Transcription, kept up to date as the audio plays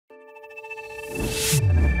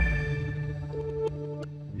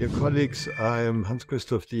Dear colleagues, I am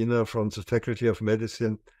Hans-Christoph Diener from the Faculty of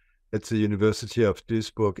Medicine at the University of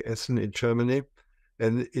Duisburg-Essen in Germany.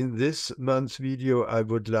 And in this month's video, I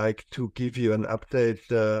would like to give you an update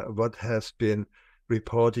what has been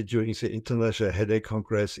reported during the International Headache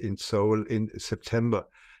Congress in Seoul in September.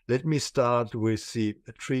 Let me start with the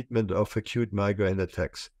treatment of acute migraine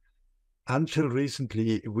attacks. Until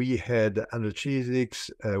recently, we had analgesics,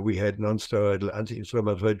 we had nonsteroidal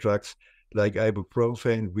anti-inflammatory drugs like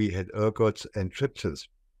ibuprofen, we had ergots and triptans.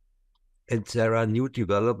 And there are new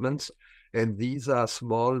developments, and these are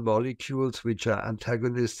small molecules which are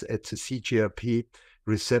antagonists at the CGRP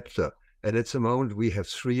receptor. And at the moment, we have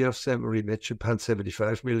 3 of them: rimegepant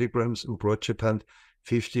 75 milligrams, ubrogepant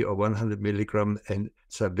 50 or 100 milligram, and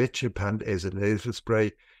zavegepant as a nasal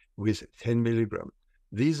spray with 10 milligram.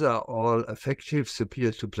 These are all effective,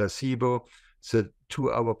 superior to placebo. The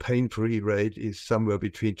 2-hour pain-free rate is somewhere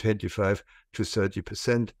between 25 to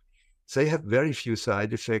 30%. They have very few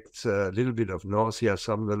side effects, a little bit of nausea,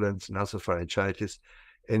 somnolence, nasopharyngitis,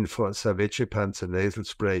 and for zavegepant, the nasal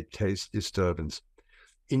spray, taste disturbance.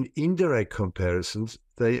 In indirect comparisons,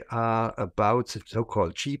 they are about, the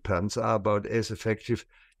so-called gepants are about as effective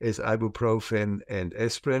as ibuprofen and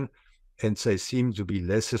aspirin, and they seem to be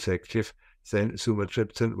less effective than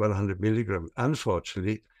sumatriptan 100 milligram.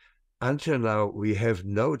 Unfortunately, until now, we have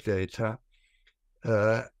no data,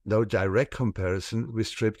 no direct comparison with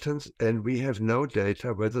triptans, and we have no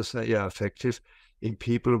data whether they are effective in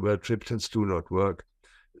people where triptans do not work.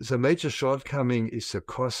 The major shortcoming is the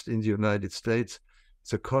cost in the United States.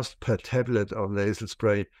 The cost per tablet of nasal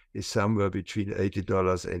spray is somewhere between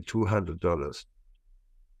 $80 and $200.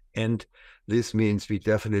 And this means we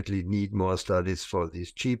definitely need more studies for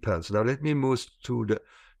these gepants. Now let me move to the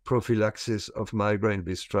prophylaxis of migraine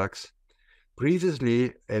with drugs.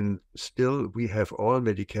 Previously, and still, we have all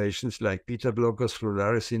medications like beta blockers,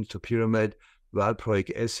 flunarizine, topiramate,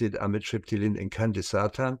 valproic acid, amitriptyline, and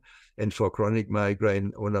candesartan, and for chronic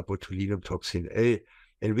migraine, onabotulinum toxin A.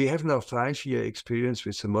 And we have now 5-year experience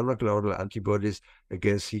with the monoclonal antibodies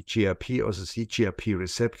against CGRP or the CGRP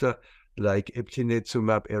receptor, like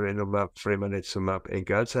eptinezumab, erenumab, fremanezumab, and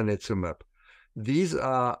galcanezumab. These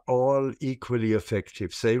are all equally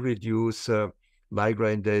effective. They reduce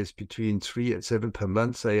migraine days between 3 and 7 per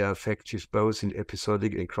month. They are effective both in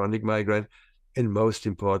episodic and chronic migraine. And most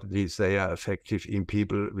importantly, they are effective in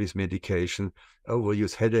people with medication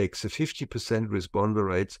overuse headaches. The 50% responder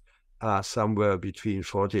rates are somewhere between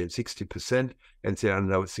 40 and 60%, and there are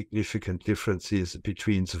no significant differences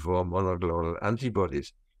between the 4 monoclonal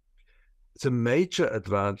antibodies. The major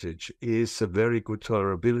advantage is a very good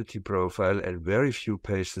tolerability profile, and very few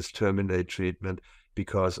patients terminate treatment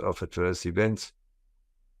because of adverse events.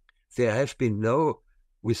 There have been no,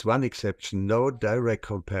 with one exception, no direct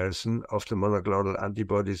comparison of the monoclonal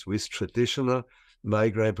antibodies with traditional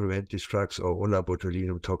migraine preventive drugs or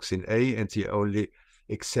onabotulinum toxin A, and the only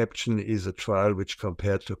exception is a trial which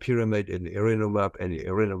compared topiramate and erenumab, and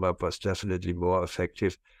erenumab was definitely more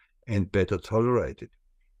effective and better tolerated.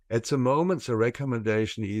 At the moment, the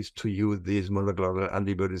recommendation is to use these monoclonal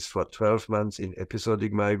antibodies for 12 months in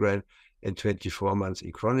episodic migraine and 24 months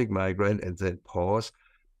in chronic migraine, and then pause.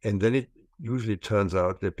 And then it usually turns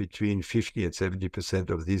out that between 50 and 70%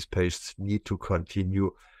 of these patients need to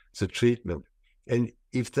continue the treatment. And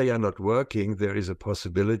if they are not working, there is a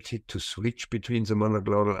possibility to switch between the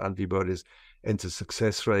monoclonal antibodies, and the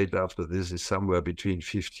success rate after this is somewhere between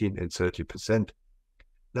 15 and 30%.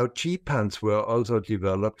 Now, gepants were also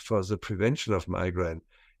developed for the prevention of migraine.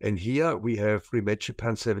 And here we have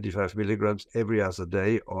rimegepant 75 milligrams every other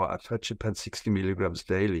day, or atogepant 60 milligrams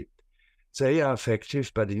daily. They are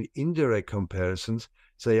effective, but in indirect comparisons,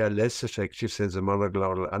 they are less effective than the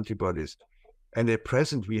monoclonal antibodies. And at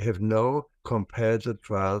present, we have no comparative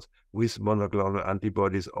trials with monoclonal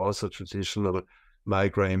antibodies, also traditional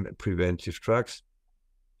migraine preventive drugs.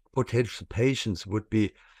 Potential patients would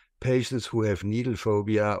be patients who have needle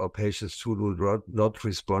phobia or patients who do not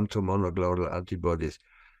respond to monoclonal antibodies.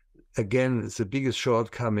 Again, the biggest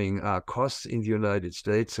shortcoming are costs in the United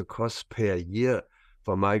States. The cost per year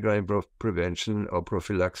for migraine prevention or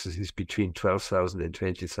prophylaxis is between $12,000 and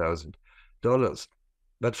 $20,000.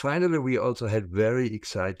 But finally, we also had very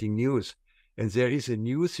exciting news. And there is a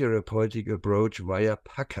new therapeutic approach via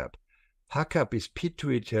PACAP. PACAP is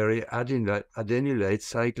pituitary adenylate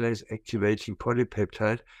cyclase activating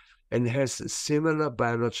polypeptide, and has similar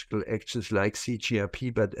biological actions like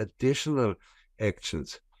CGRP, but additional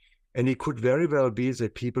actions. And it could very well be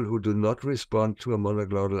that people who do not respond to a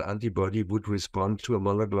monoclonal antibody would respond to a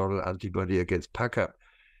monoclonal antibody against PACAP.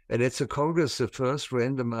 And at the Congress, the first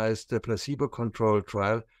randomized placebo-controlled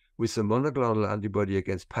trial with a monoclonal antibody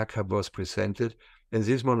against PACAP was presented, and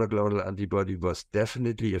this monoclonal antibody was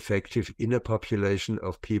definitely effective in a population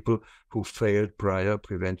of people who failed prior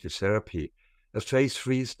preventive therapy. A phase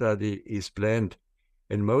 3 study is planned,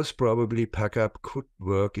 and most probably PACAP could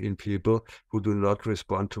work in people who do not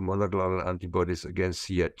respond to monoclonal antibodies against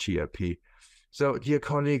CGRP. So, dear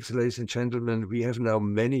colleagues, ladies and gentlemen, we have now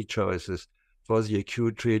many choices for the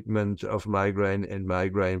acute treatment of migraine and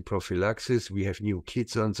migraine prophylaxis. We have new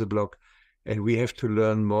kids on the block, and we have to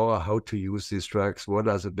learn more how to use these drugs. What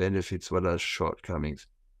are the benefits? What are shortcomings?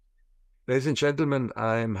 Ladies and gentlemen,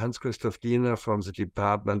 I'm Hans-Christoph Diener from the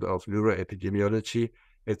Department of Neuroepidemiology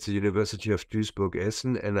at the University of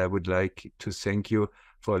Duisburg-Essen, and I would like to thank you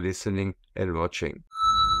for listening and watching.